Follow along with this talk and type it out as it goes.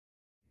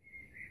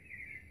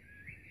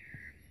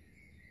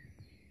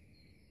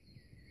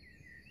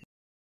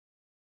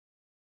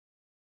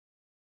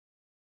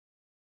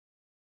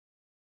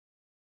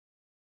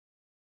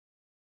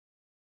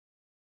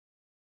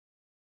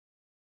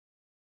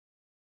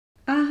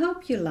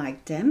hope you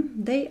like them.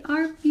 They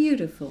are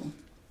beautiful.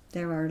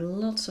 There are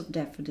lots of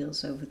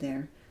daffodils over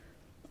there.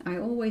 I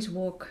always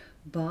walk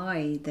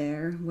by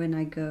there when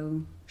I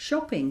go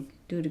shopping,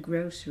 do the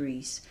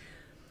groceries.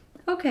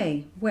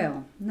 Okay,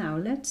 well, now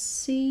let's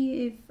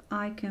see if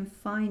I can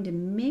find a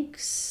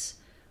mix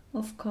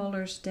of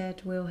colors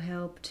that will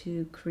help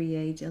to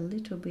create a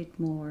little bit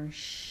more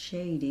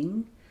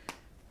shading.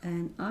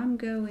 And I'm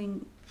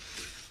going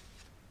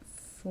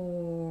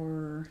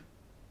for,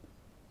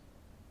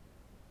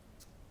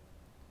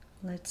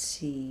 let's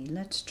see,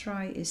 let's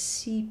try a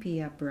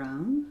sepia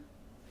brown.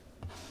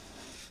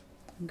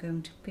 I'm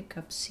going to pick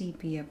up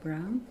sepia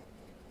brown.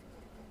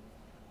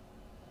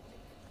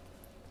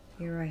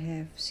 Here I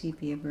have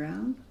sepia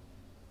brown.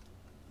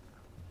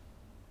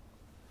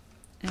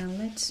 And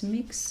let's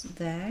mix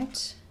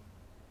that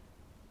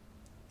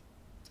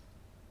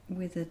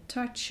with a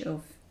touch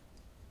of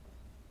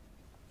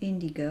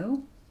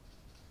indigo.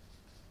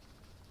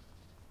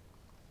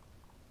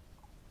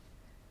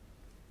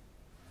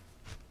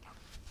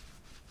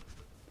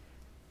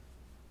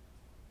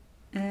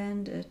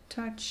 And a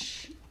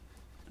touch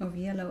of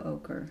yellow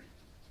ochre.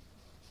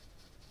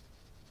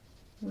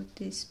 Would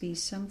this be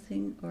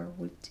something, or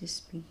would this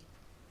be?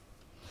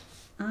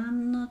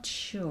 I'm not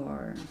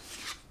sure.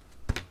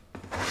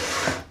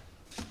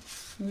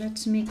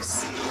 Let's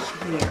mix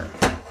here.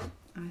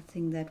 I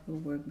think that will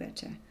work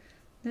better.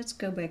 Let's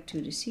go back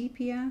to the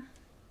sepia.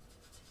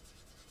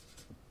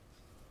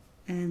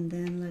 And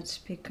then let's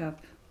pick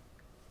up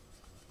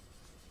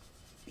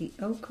the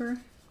ochre.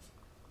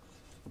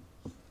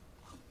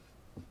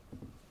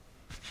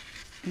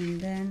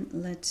 And then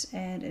let's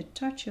add a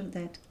touch of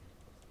that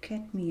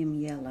cadmium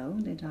yellow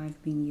that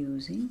I've been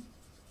using.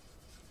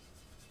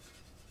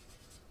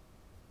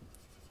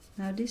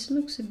 Now this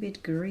looks a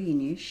bit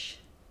greenish.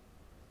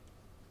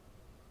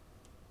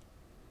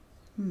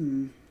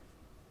 I'm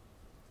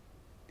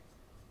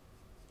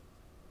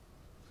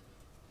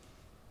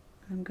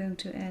going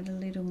to add a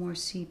little more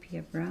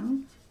sepia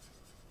brown.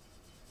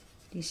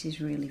 This is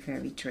really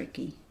very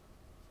tricky.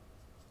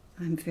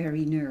 I'm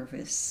very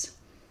nervous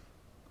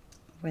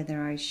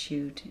whether I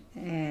should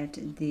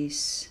add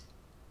this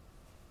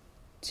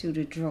to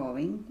the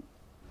drawing.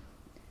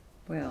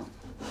 Well,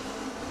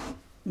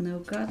 no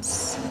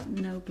guts,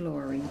 no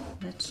glory.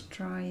 Let's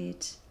try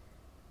it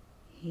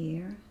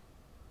here.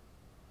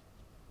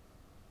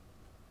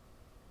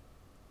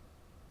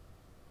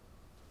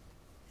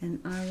 And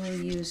I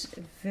will use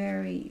a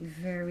very,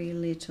 very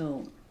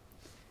little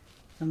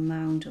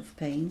amount of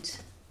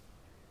paint.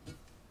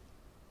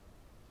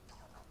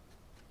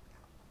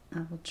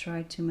 I will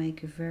try to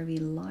make a very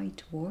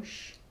light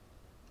wash.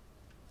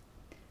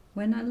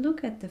 When I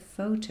look at the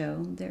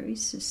photo, there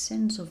is a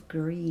sense of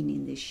green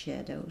in the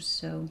shadows,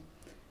 so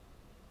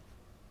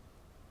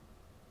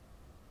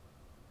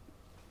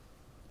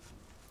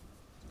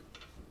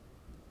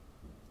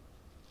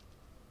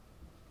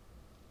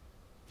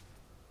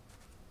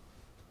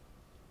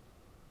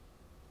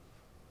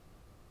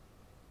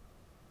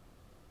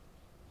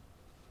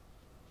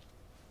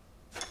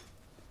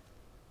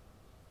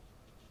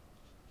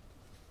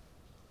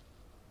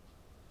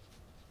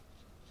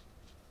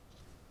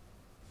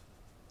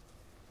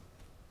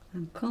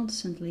I'm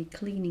constantly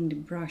cleaning the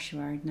brush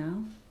right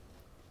now.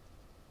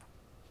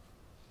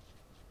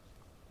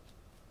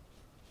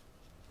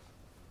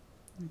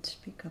 Let's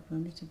pick up a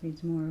little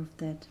bit more of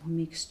that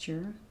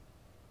mixture.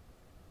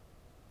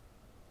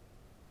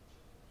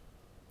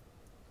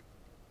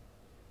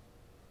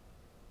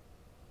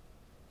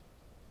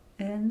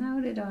 And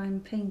now that I'm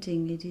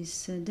painting, it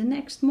is the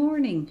next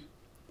morning.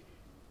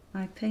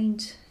 I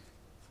paint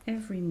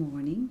every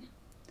morning.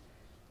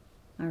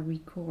 I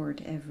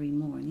record every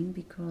morning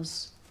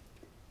because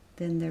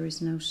then there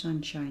is no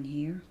sunshine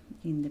here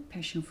in the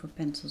Passion for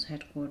Pencils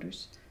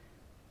headquarters.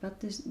 But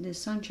the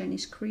sunshine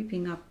is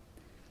creeping up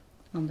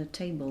on the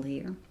table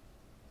here,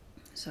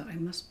 so I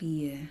must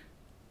be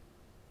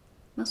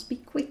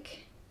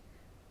quick.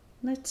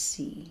 Let's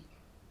see.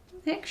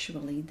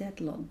 Actually, that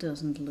lot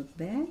doesn't look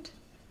bad.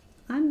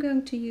 I'm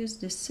going to use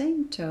the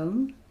same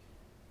tone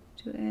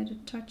to add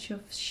a touch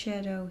of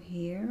shadow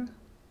here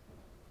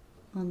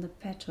on the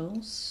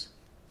petals.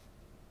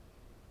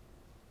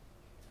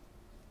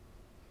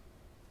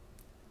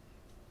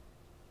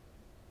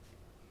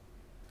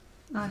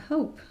 I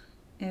hope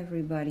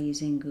everybody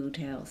is in good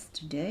health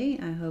today.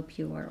 I hope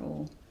you are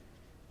all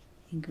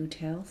in good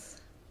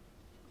health.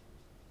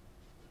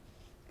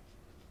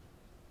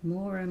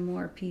 More and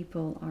more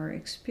people are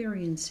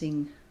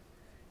experiencing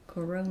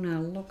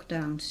corona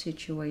lockdown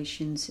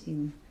situations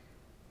in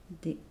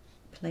the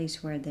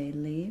place where they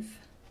live,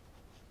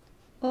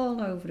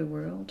 all over the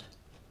world.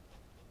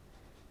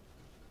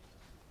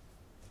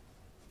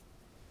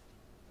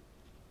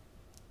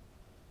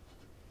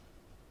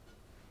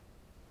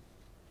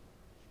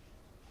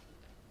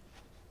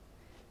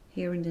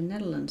 Here in the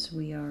Netherlands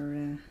we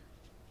are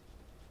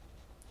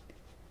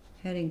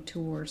heading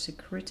towards a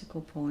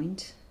critical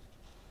point,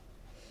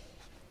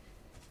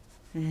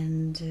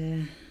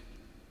 and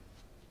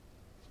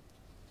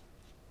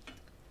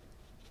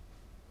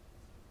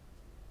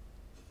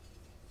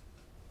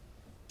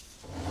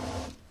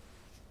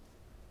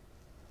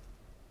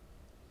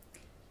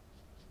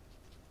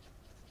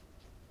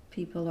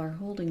people are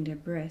holding their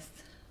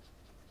breath.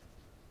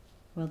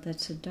 Well,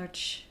 that's a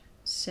Dutch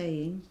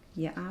saying,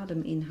 je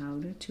adem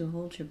inhouden, to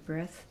hold your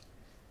breath.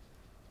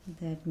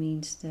 That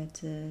means that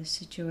the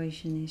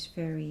situation is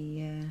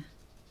very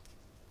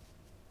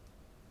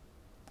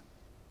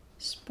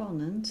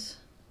spannend.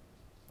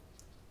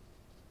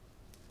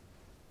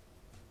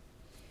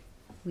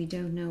 We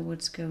don't know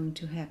what's going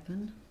to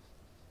happen.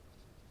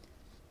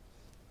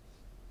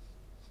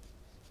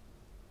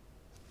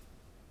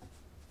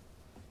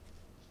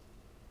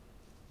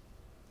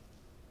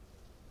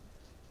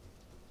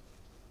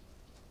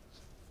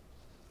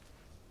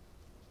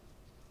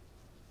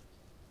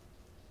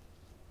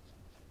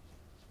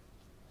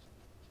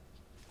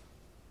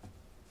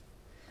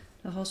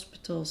 The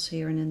hospitals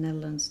here in the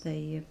Netherlands,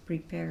 they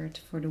prepared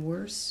for the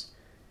worst.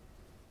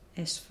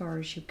 As far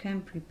as you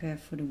can prepare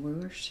for the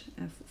worst,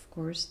 of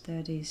course,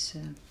 that is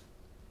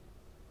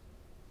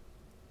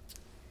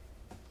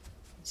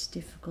it's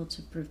difficult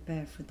to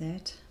prepare for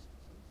that.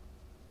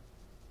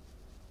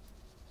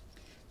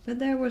 But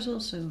there was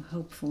also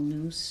hopeful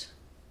news.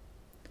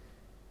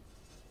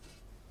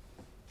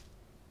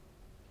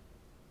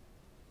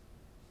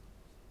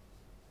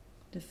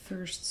 The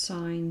first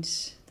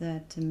signs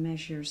that the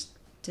measures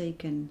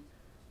taken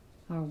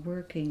are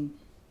working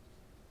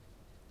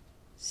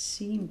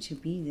seem to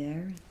be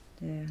there.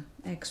 The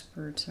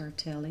experts are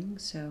telling,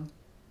 so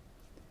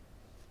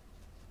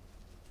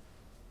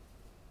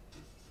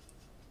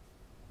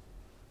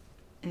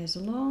as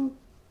long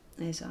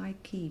as I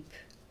keep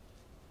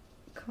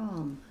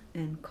calm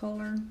and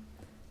color,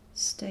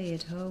 stay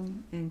at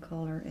home and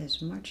color as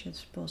much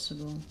as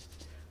possible,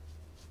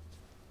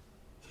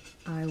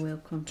 I will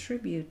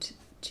contribute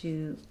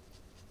to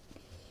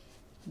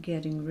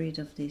getting rid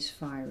of this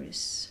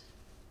virus.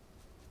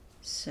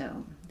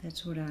 So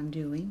that's what I'm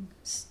doing.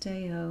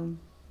 Stay home.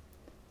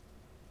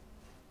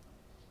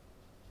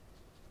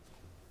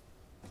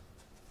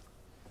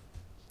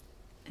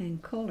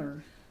 And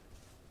color.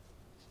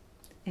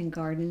 And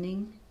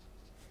gardening.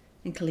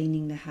 And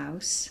cleaning the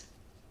house.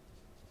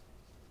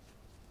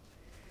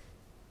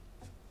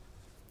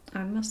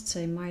 I must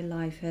say my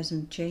life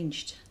hasn't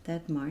changed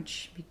that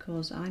much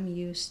because I'm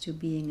used to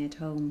being at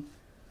home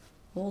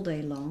all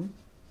day long.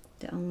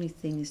 The only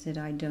thing is that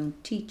I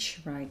don't teach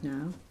right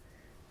now.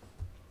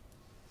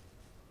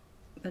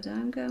 But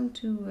I'm going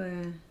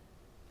to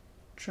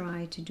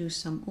try to do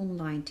some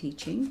online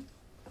teaching.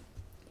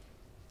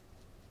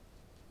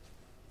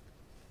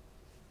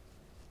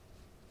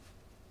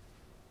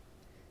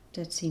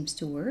 That seems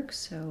to work,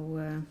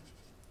 so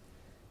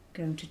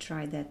going to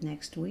try that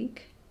next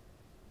week.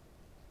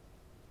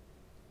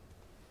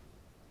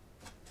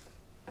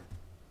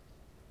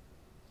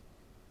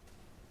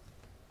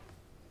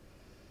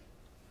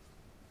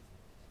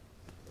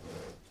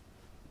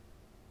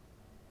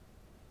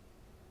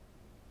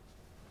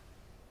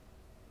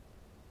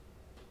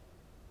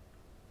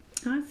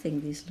 I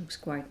think this looks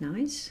quite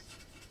nice.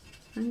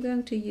 I'm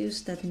going to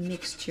use that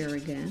mixture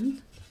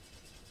again.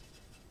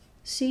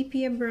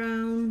 Sepia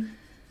brown,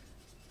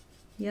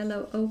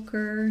 yellow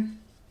ochre,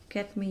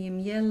 cadmium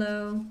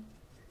yellow,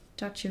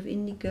 touch of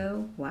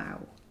indigo.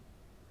 Wow.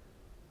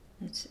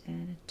 Let's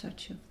add a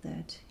touch of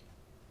that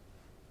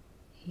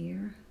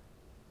here.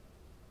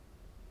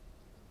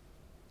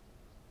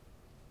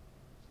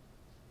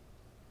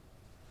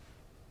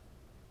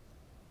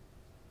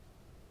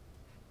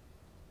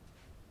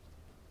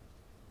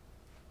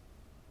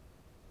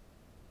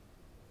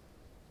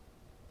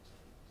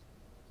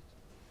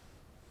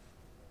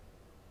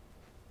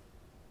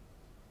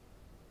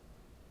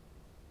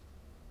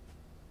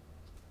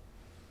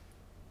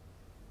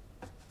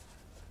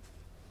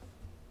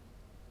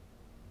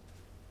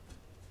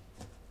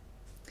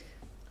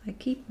 I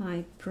keep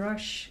my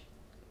brush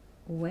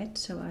wet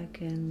so I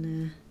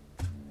can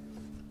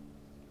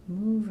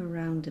move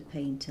around the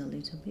paint a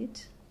little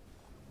bit.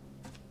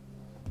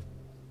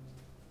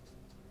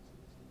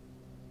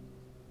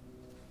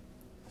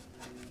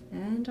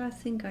 And I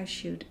think I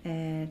should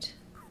add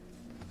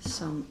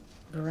some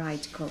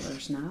bright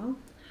colors now.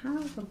 How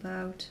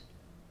about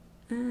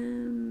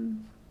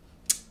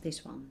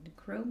this one, the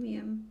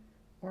Chromium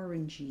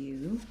Orange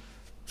Hue.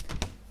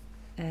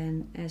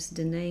 And as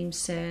the name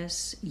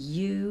says,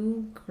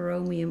 hue,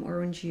 chromium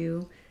orange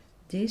hue,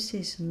 this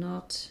is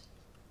not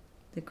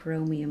the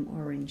chromium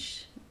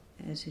orange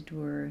as it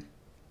were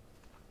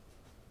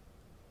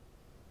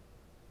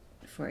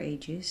for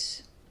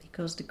ages,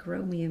 because the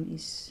chromium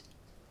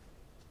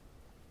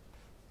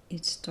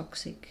it's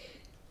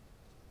toxic.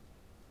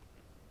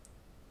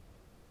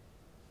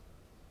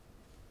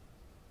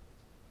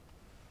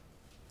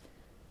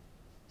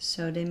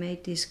 So they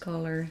made this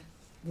color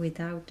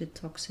without the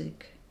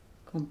toxic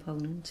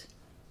component.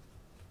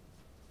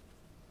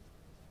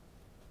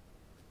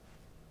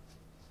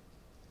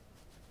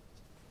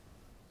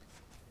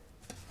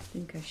 I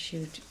think I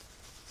should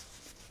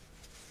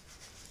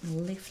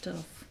lift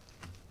off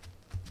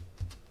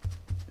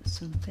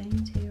some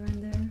paint here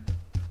and there.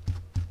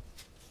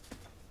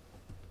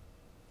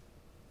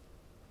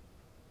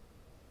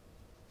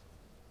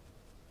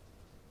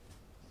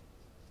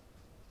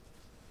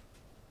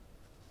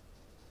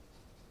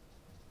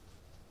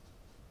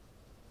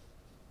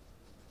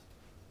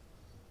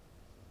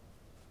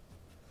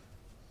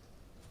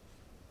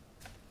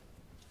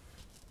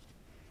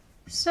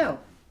 So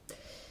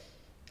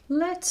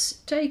let's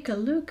take a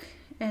look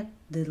at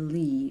the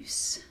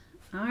leaves.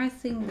 I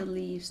think the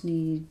leaves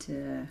need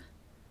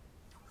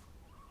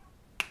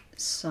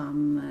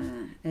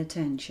some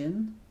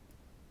attention,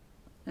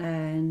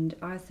 and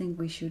I think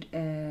we should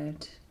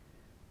add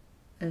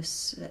a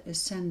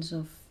sense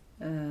of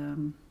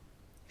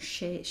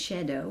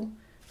shadow.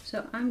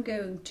 So I'm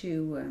going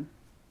to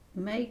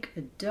make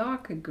a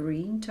darker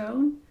green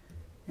tone,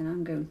 and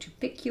I'm going to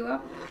pick you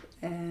up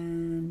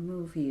and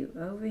move you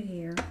over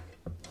here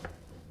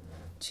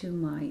to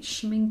my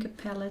Schmincke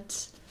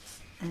palette.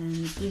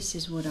 And this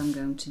is what I'm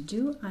going to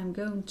do. I'm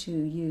going to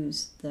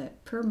use the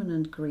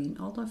permanent green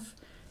olive,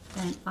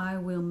 and I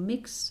will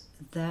mix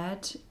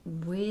that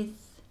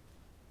with,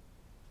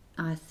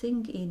 I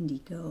think,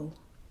 indigo.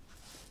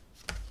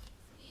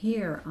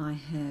 Here I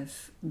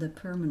have the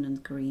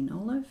permanent green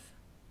olive.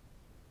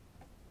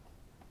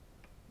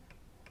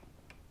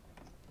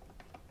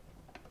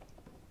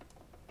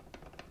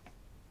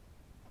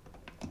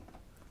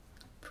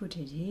 Put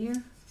it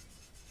here.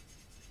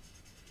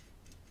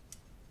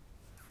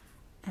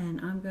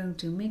 And I'm going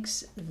to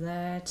mix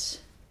that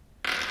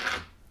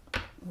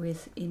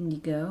with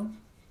indigo.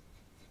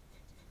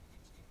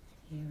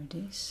 Here it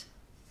is.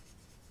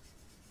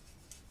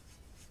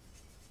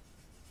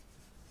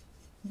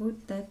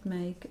 Would that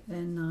make a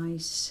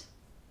nice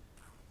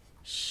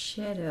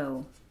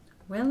shadow?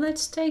 Well,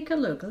 let's take a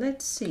look.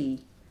 Let's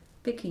see.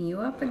 Picking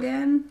you up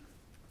again.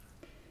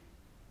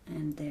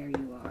 And there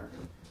you are.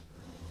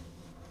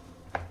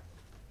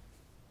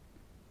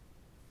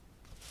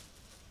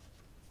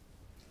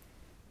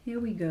 Here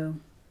we go.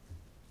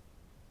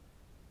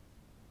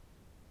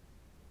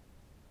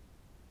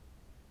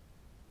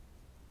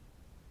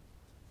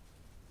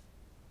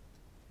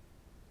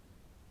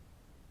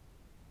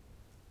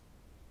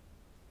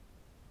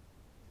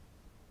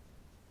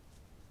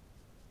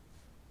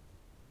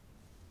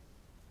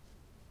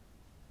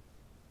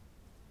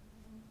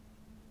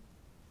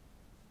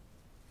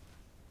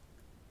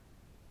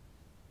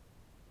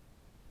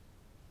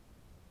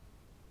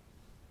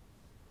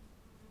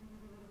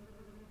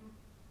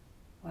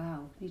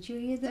 Wow, did you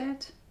hear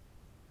that?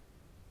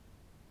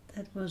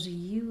 That was a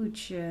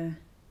huge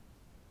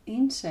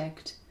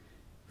insect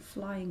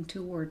flying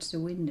towards the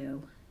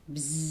window.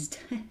 Bzzzt.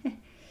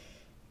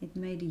 It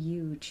made a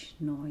huge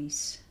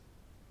noise.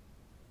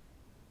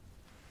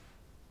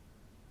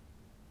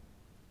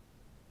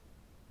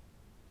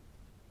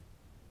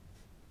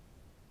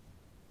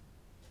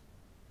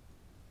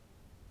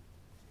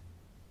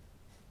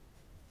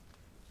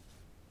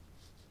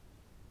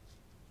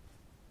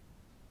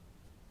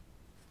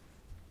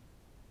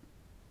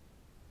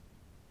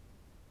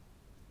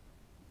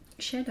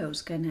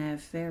 Shadows can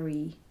have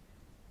very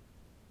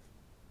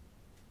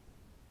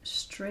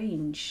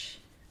strange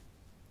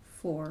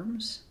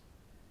forms.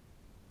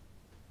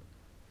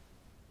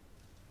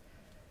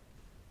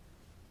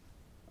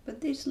 But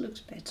this looks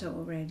better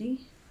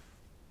already.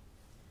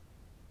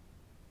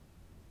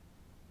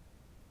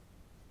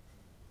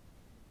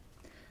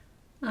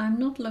 I'm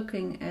not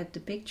looking at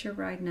the picture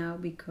right now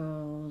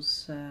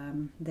because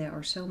there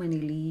are so many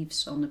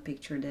leaves on the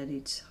picture that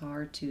it's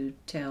hard to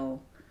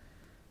tell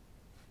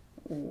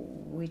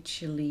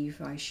which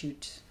leaf I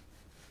should.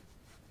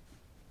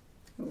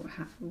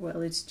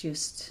 Well, it's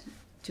just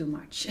too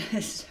much.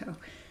 So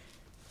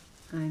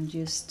I'm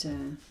just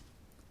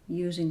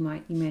using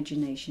my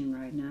imagination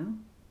right now.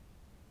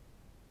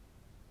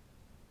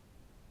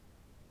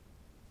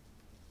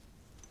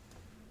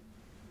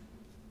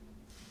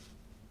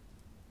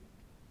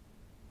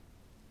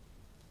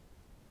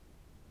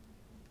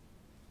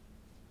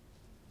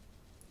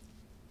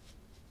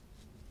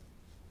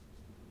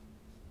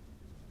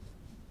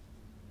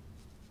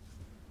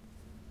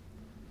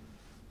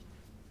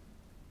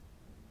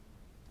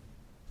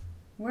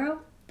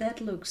 Well,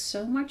 that looks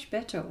so much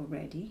better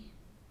already.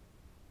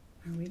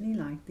 I really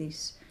like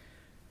this.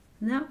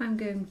 Now I'm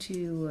going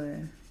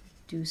to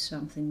do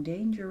something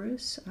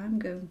dangerous. I'm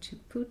going to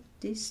put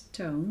this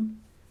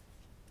tone,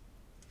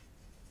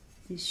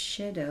 this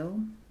shadow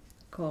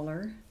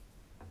color,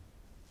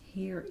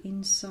 here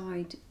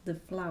inside the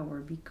flower,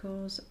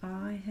 because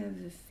I have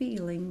a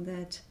feeling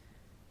that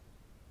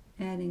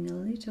adding a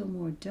little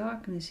more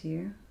darkness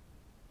here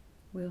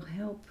will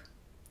help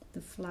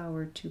the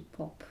flower to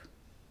pop.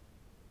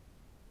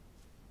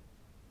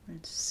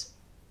 Let's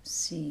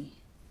see.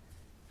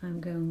 I'm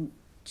going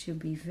to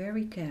be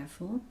very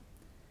careful.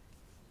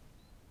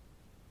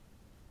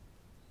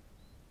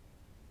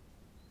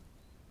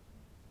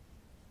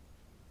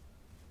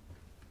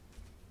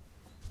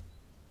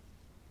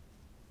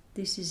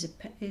 This is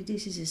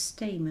a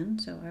stamen,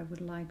 so I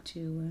would like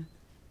to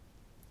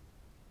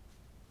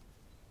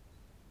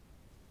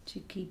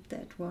keep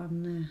that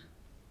one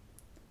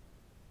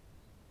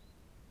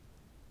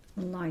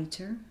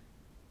lighter.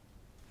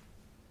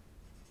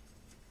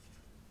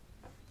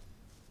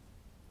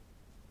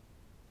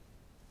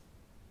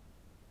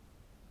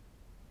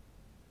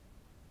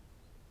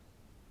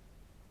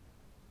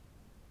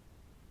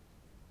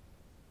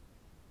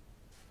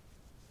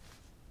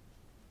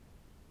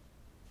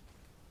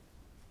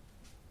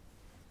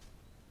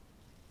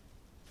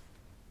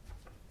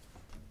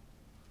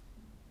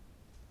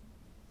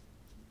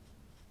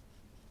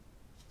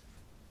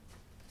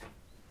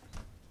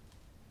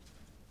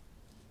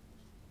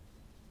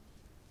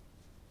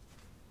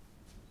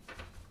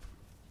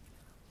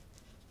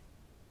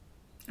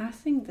 I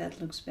think that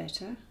looks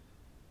better.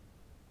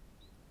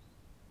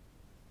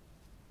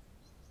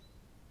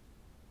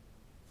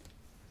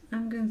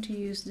 I'm going to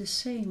use the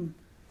same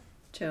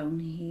tone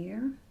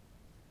here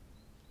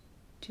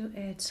to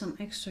add some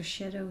extra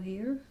shadow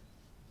here.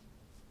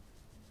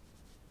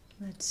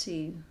 Let's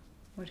see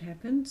what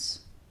happens.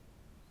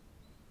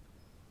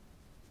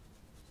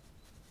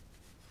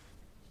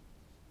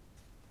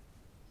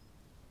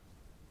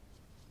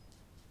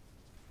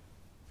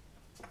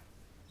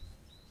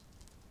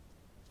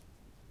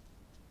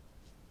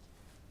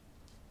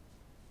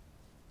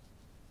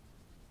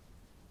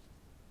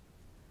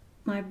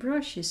 My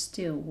brush is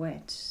still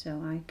wet,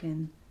 so I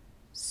can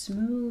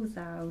smooth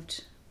out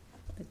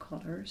the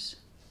colors.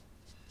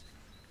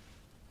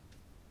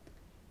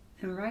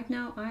 And right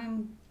now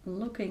I'm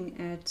looking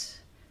at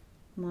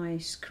my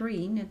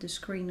screen, at the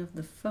screen of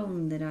the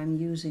phone that I'm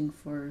using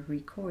for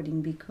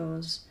recording,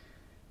 because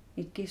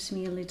it gives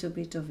me a little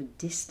bit of a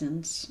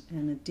distance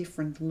and a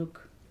different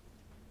look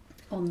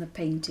on the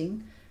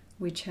painting,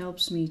 which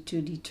helps me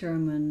to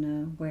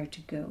determine where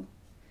to go.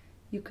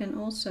 You can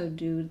also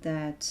do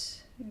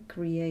that,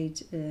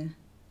 create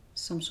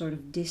some sort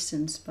of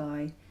distance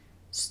by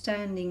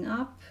standing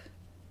up,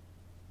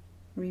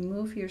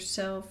 remove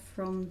yourself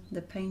from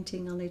the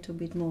painting a little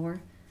bit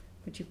more,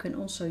 but you can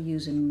also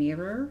use a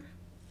mirror.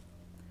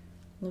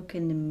 Look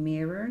in the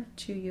mirror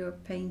to your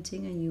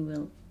painting and you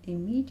will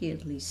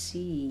immediately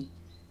see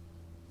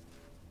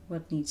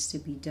what needs to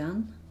be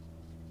done.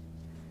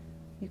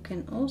 You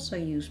can also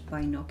use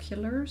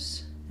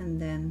binoculars and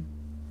then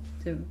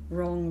the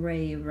wrong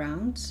way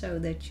around so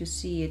that you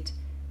see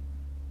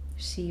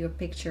your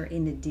picture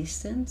in the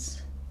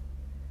distance.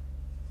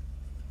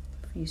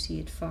 You see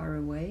it far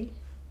away.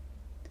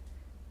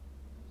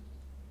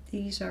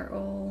 These are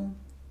all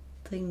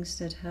things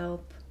that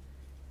help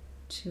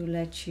to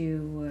let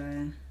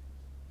you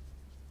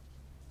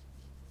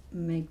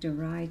make the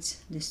right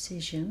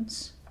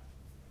decisions.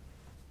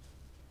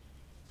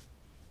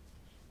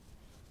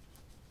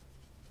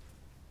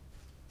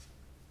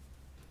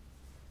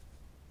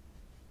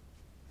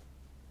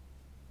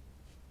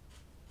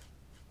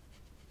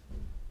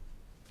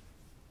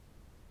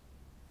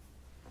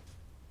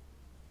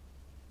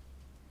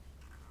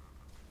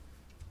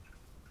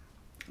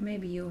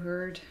 Maybe you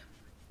heard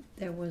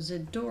there was a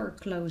door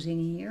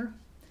closing here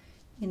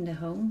in the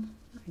home.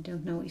 I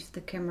don't know if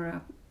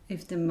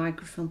the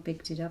microphone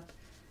picked it up,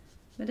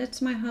 but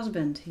that's my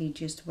husband. He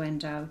just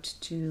went out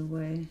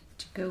to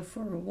go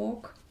for a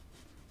walk.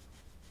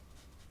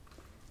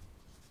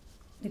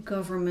 The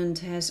government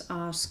has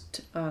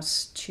asked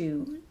us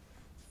to,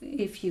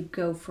 if you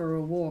go for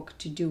a walk,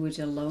 to do it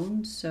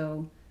alone,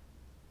 so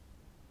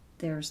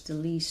there's the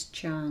least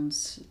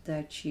chance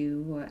that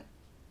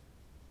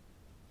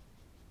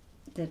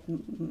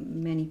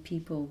many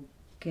people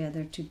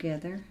gather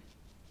together.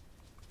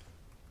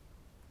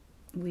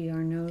 We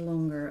are no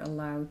longer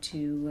allowed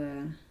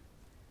to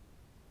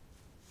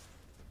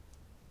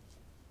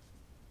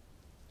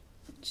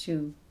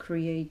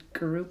create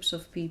groups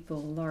of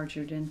people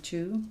larger than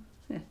 2,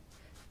 and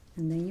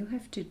then you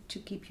have to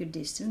keep your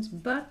distance,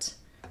 but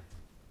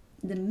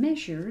the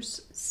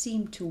measures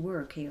seem to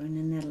work here in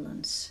the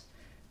Netherlands.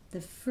 The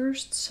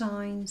first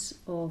signs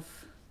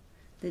of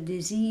the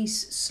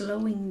disease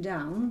slowing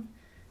down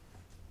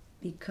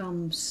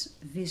becomes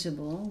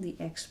visible, the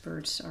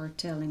experts are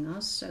telling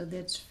us, so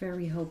that's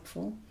very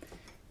hopeful.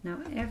 Now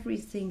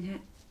everything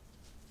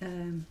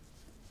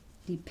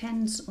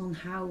depends on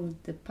how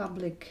the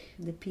public,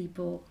 the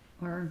people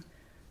are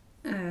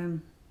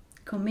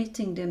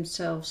committing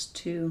themselves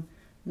to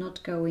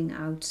not going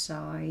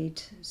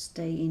outside,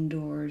 stay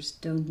indoors,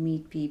 don't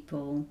meet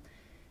people.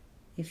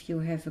 If you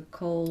have a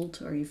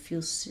cold or you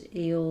feel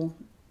ill,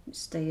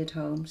 stay at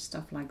home,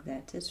 stuff like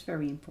that. It's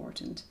very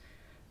important.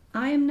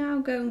 I am now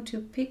going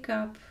to pick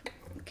up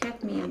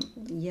cadmium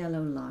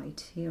yellow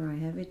light. Here I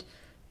have it,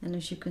 and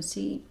as you can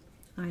see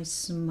I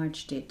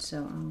smudged it,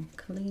 so I'll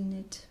clean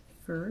it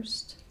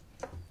first.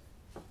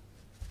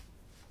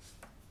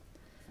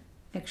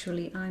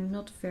 Actually I'm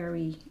not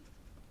very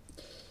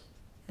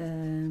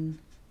I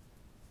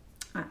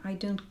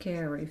don't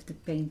care if the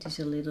paint is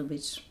a little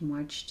bit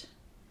smudged,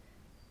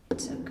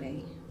 it's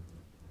okay.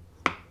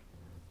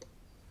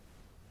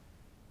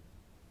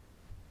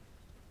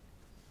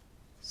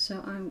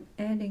 So I'm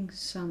adding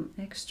some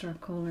extra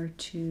color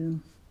to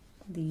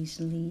these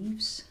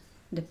leaves,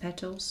 the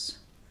petals.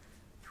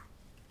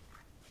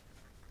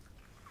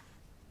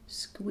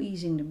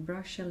 Squeezing the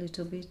brush a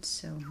little bit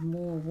so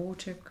more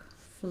water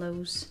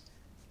flows.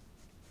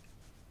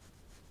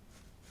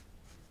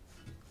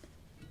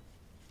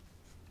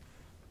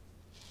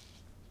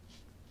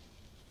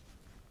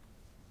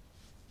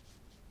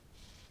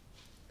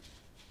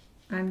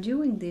 I'm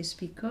doing this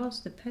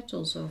because the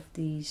petals of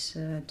these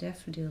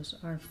daffodils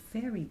are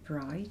very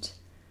bright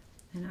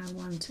and I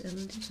want a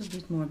little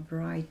bit more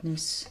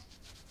brightness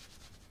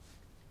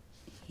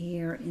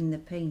here in the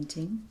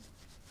painting.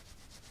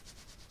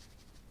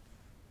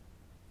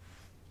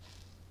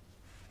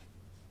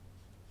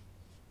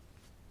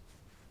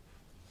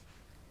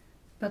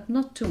 but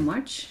not too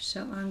much.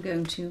 So I'm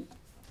going to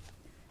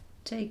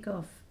take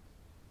off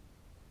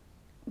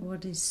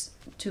what is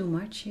too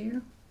much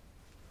here.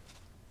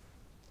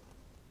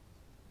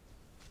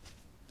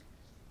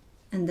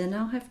 And then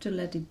I'll have to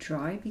let it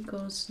dry,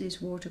 because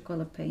this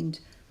watercolor paint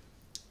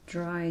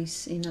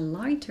dries in a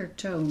lighter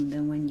tone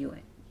than when you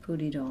put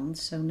it on.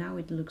 So now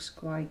it looks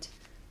quite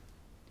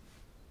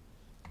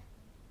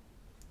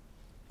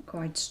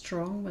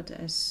strong, but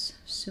as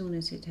soon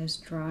as it has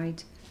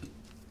dried,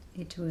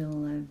 it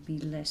will be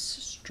less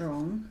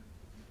strong.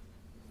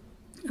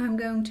 I'm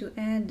going to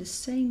add the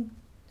same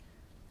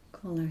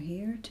color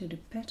here to the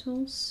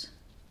petals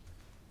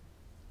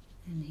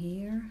and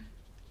here.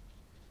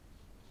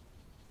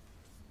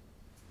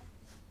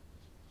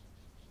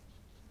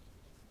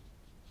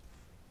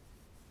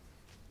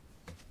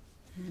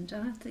 And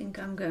I think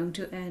I'm going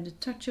to add a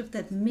touch of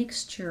that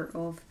mixture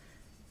of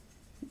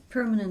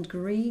permanent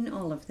green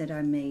olive that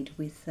I made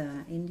with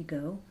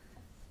indigo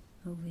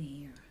over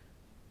here.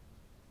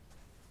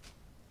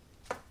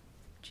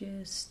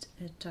 Just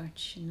a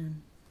touch, and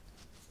then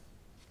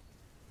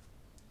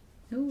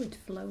oh, it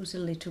flows a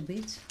little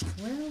bit.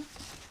 Well,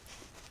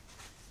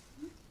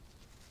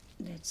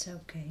 that's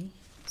okay.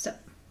 So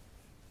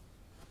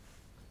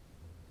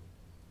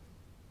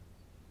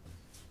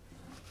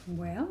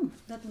well,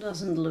 that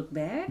doesn't look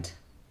bad.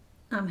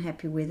 I'm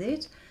happy with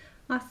it.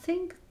 I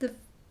think the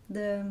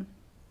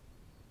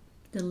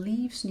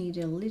leaves need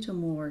a little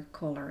more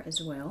color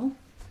as well.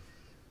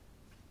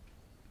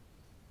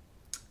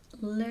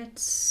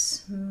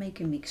 Let's make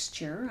a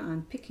mixture.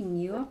 I'm picking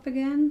you up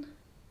again.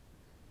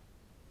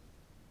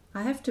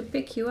 I have to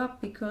pick you up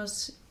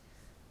because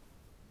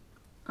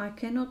I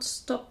cannot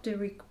stop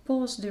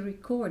pause the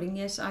recording.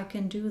 Yes, I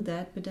can do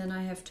that, but then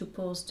I have to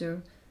pause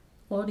the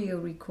audio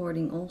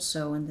recording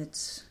also, and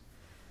it's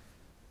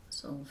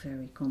all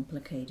very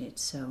complicated,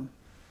 so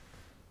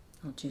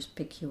I'll just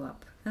pick you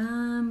up.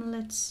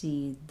 Let's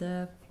see,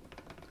 the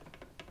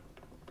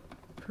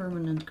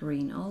permanent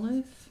green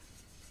olive.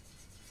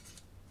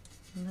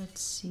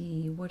 Let's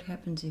see what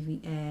happens if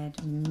we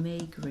add May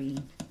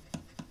green.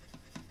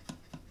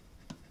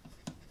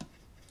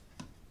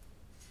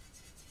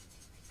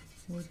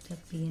 Would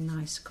that be a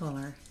nice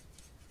color?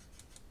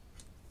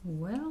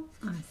 Well,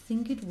 I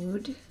think it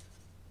would.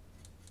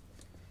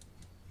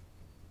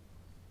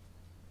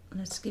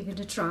 Let's give it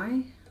a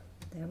try.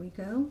 There we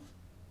go.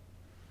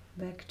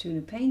 Back to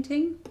the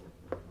painting.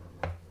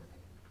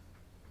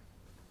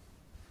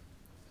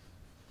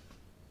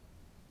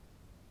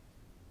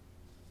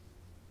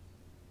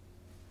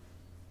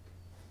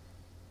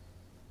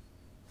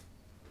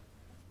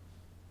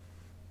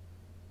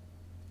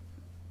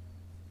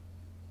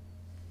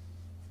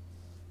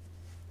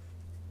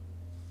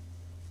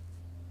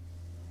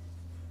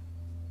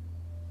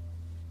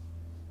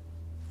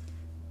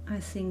 I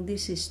think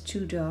this is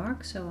too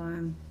dark, so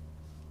I'm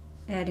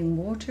adding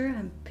water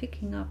and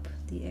picking up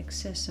the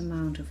excess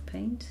amount of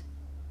paint.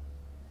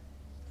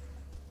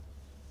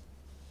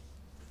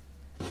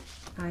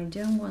 I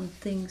don't want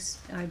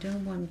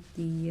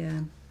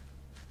the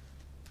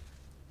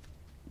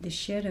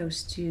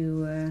shadows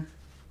to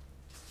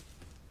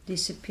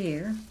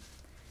disappear.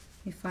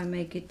 If I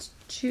make it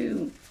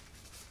too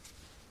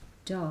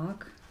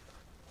dark,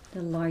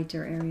 the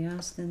lighter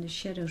areas, then the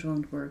shadows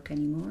won't work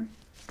anymore.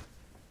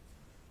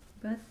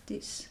 But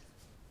this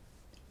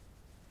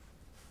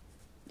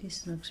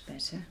looks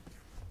better.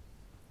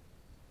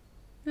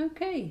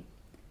 Okay,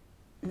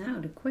 now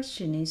the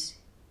question is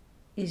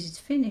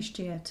it finished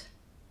yet?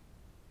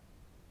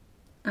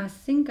 I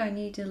think I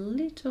need a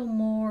little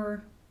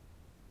more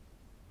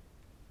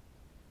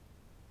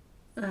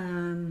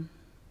I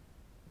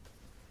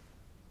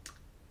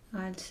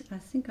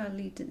think I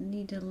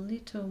need a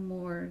little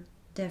more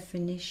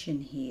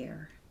definition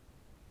here.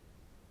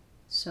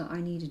 So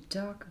I need a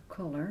darker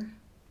color.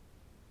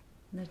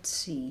 Let's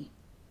see.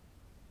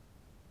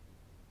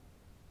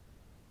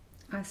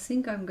 I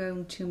think I'm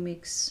going to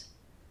mix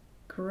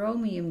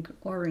chromium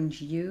orange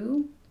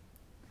hue.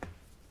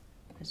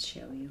 Let's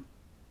show you.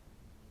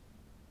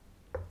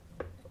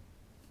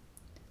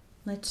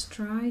 Let's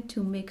try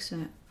to mix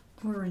an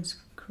orange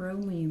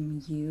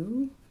chromium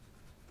hue.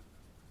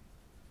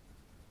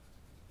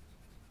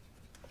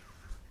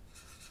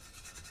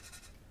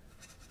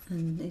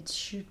 And it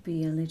should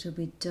be a little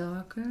bit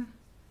darker.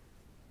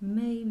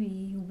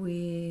 Maybe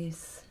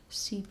with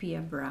sepia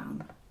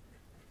brown.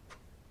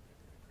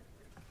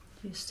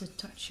 Just a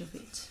touch of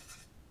it.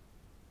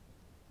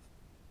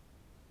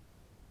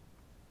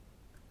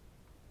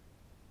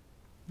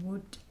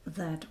 Would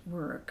that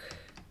work?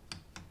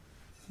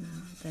 Now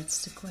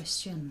that's the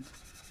question.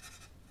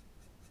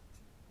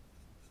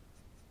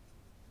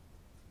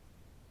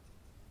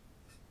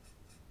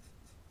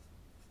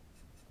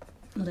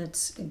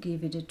 Let's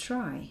give it a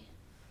try.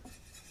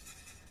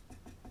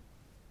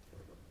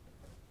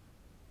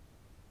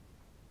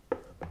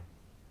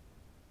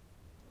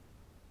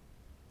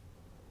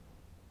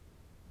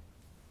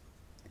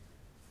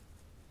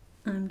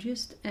 I'm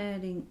just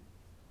adding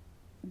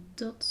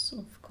dots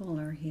of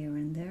color here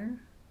and there.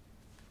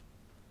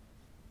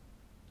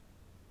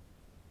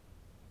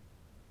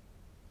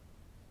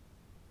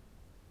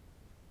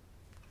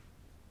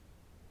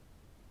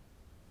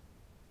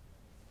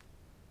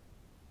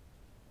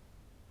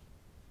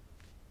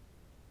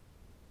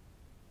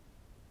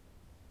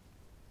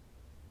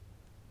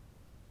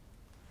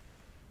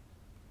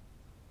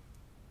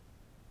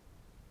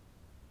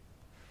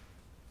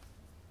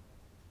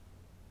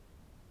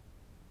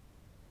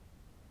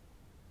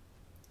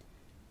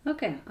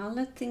 Okay, I'll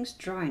let things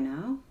dry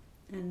now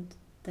and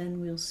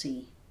then we'll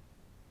see.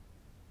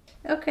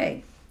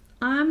 Okay,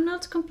 I'm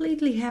not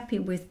completely happy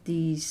with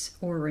these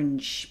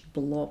orange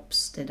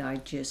blobs that I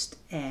just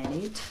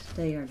added.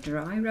 They are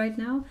dry right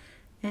now.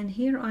 And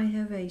here I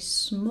have a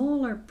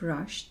smaller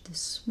brush, the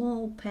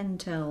small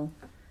Pentel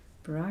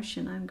brush,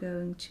 and I'm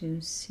going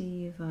to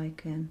see if I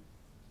can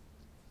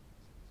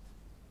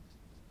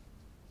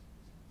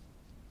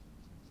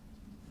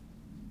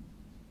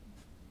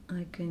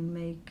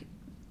make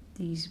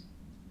these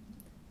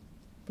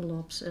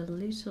blobs a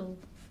little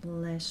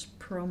less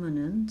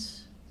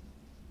prominent.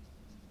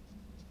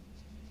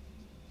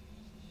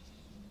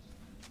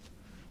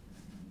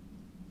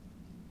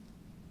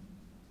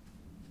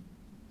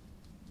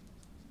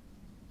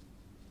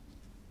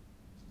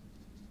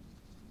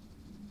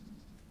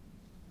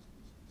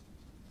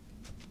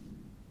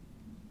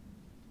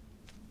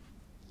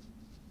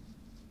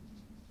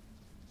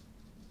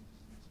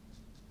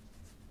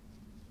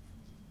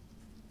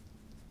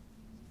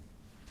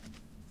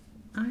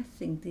 I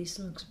think this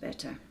looks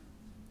better.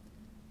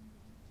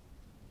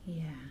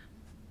 Yeah.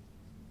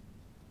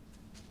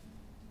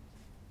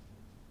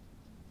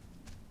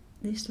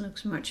 This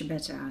looks much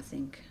better, I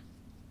think.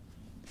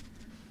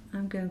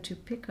 I'm going to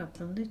pick up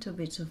a little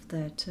bit of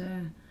that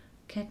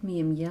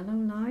cadmium yellow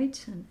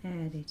light and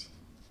add it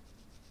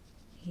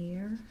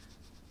here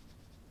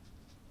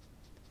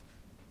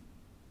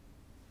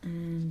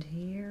and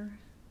here.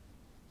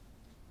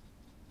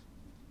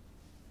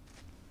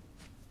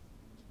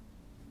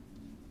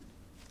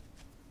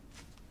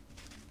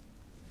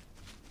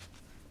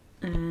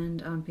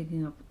 And I'm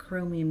picking up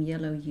chromium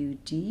yellow hue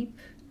deep,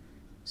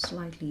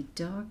 slightly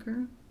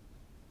darker.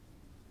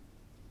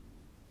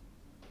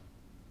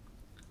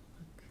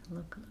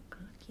 Look,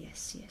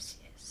 yes, yes,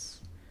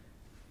 yes.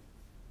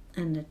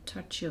 And a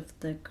touch of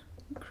the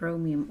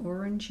chromium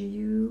orange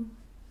hue,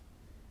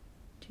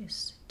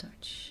 just a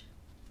touch.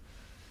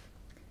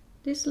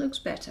 This looks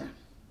better.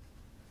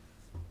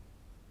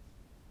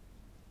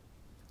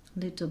 A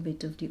little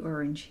bit of the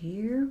orange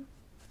here.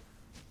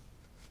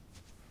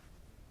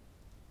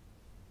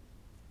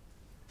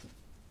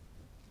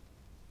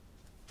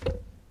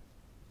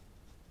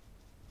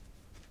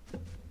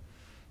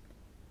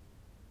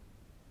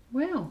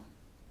 Well,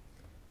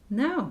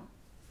 now,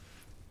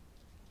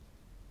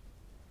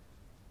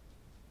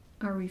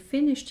 are we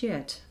finished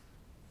yet?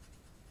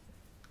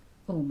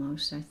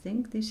 Almost, I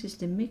think. This is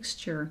the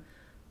mixture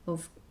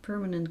of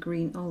permanent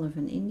green, olive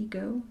and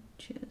indigo.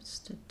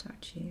 Just a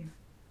touch here.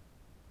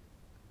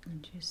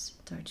 And just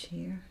a touch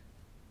here.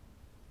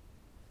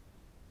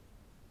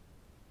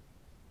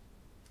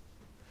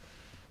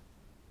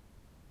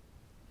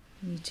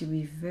 Need to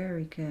be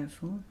very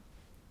careful.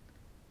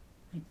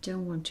 I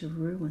don't want to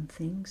ruin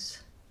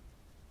things.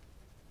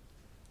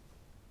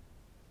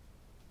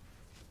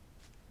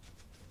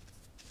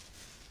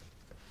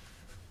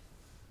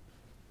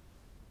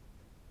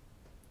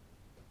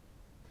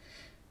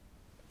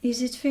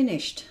 Is it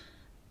finished?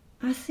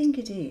 I think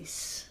it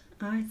is.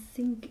 I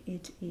think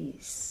it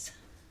is.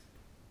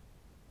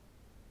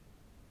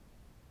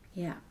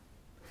 Yeah.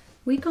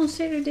 We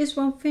consider this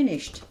one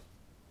finished.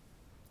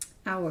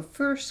 Our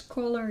first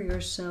Color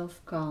Yourself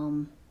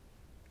Calm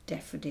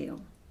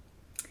Daffodil.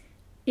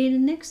 In the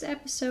next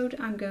episode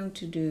I'm going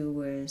to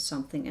do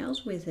something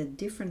else with a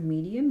different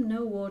medium,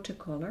 no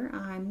watercolor,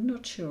 I'm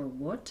not sure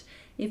what.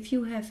 If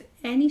you have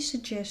any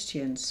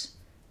suggestions,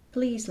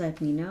 please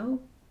let me know.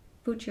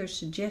 Put your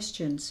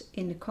suggestions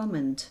in the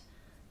comments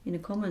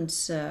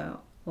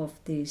of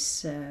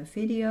this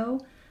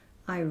video.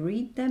 I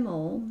read them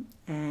all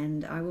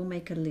and I will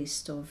make a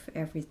list of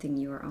everything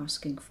you are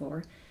asking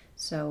for.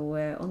 So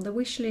on the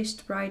wish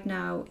list right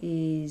now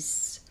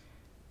is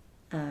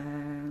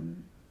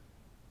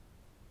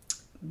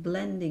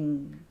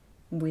blending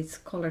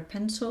with colored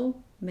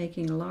pencil,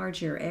 making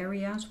larger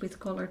areas with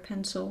colored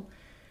pencil,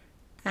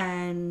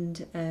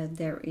 and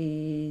there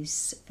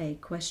is a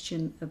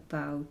question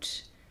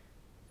about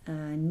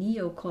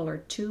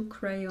Neocolor 2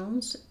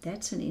 crayons.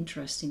 That's an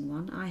interesting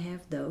one. I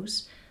have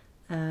those.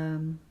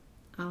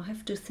 I'll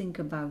have to think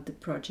about the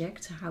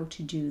project, how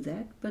to do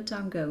that, but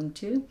I'm going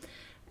to.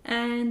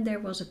 And there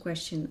was a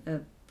question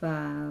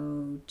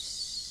about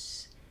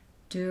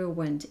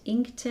Derwent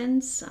ink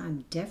tints.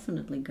 I'm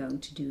definitely going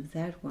to do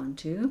that one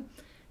too.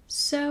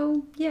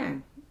 So yeah,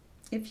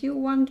 if you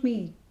want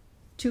me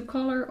to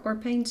color or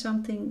paint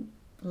something,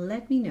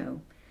 let me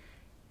know.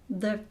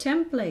 The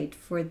template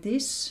for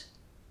this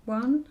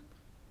one,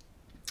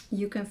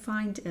 you can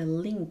find a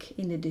link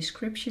in the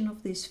description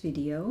of this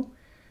video,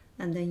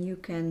 and then you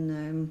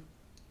can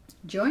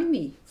join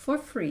me for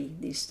free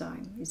this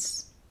time.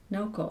 It's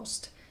no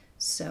cost.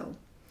 So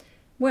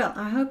well,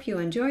 I hope you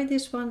enjoyed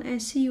this one and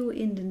see you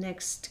in the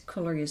next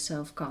Color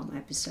Yourself Calm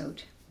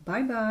episode.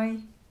 Bye bye!